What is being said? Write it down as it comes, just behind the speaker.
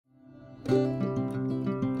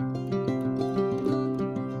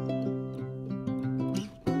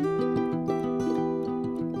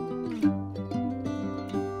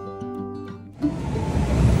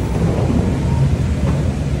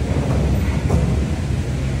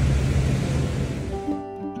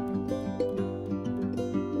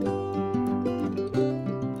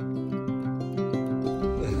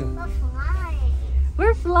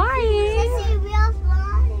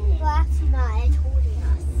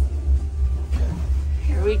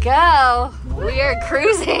go. We are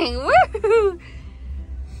cruising. Woo!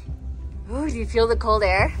 Ooh, do you feel the cold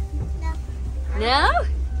air? No. No?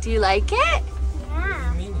 Do you like it? Yeah.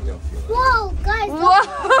 What do you mean you don't feel it? Whoa, guys.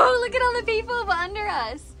 Whoa, look at all the people under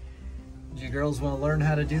us. Do you girls want to learn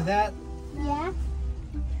how to do that? Yeah.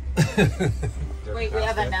 Wait, we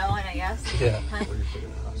have a no and a yes? Yeah. Where do you put it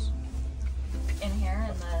in the house? In here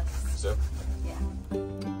in the... So? Yeah.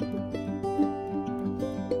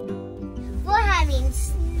 We're having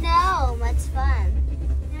snow. What's fun?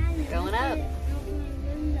 Going up.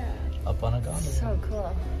 Up on a gondola. So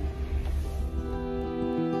cool.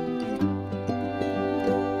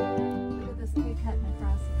 Look at this tree cutting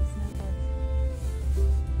across the snowboard.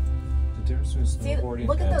 The difference between See, snowboarding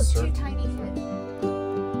look at and those two surfing. tiny kids.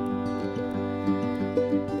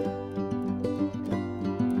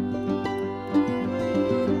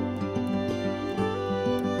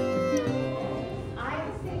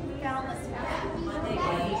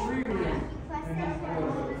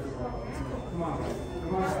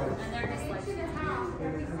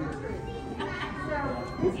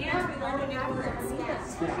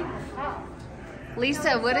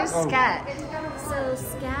 Lisa, what is scat? So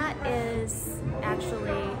scat is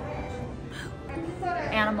actually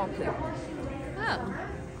animal poop. Oh.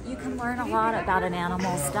 You can learn a lot about an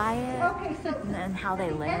animal's diet and how they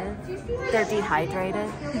live. They're dehydrated,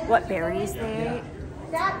 what berries they ate.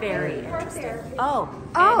 It's very interesting. Oh,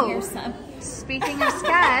 Oh. and here's some. Speaking of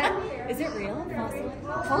scat, Is it real?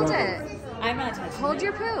 hold it. I'm not touching Hold it.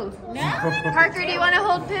 your poo. No? Parker, do you want to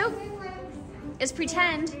hold poop? It's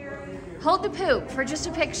pretend. Hold the poop for just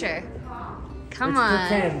a picture. Come on.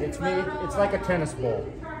 Pretend. It's made. It's like a tennis ball.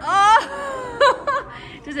 Oh!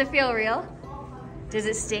 Does it feel real? Does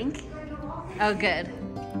it stink? Oh, good.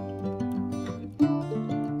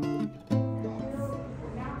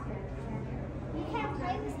 You can't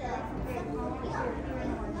play with this.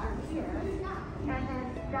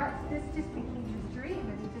 This just became his dream,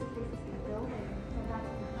 and he just basically built it. So that's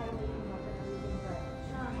how we came up with everything.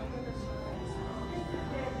 But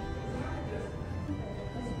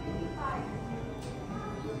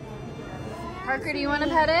Parker, do you want to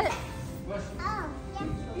pet it? Oh,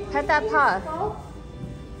 yeah. Pet that paw.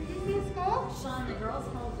 did you see a skull? Sean, the girls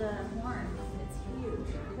hold the horns. It's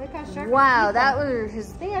huge. Look how sharp Wow, their teeth that are. was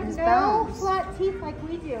his, They have his no bones. flat teeth like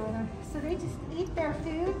we do, so they just eat their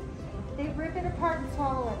food. They rip it apart and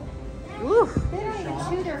swallow it. Ooh. They don't even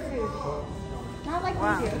chew their food. Not like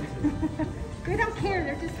Wow. we do. They don't care.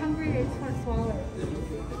 They're just hungry. They just want to swallow it.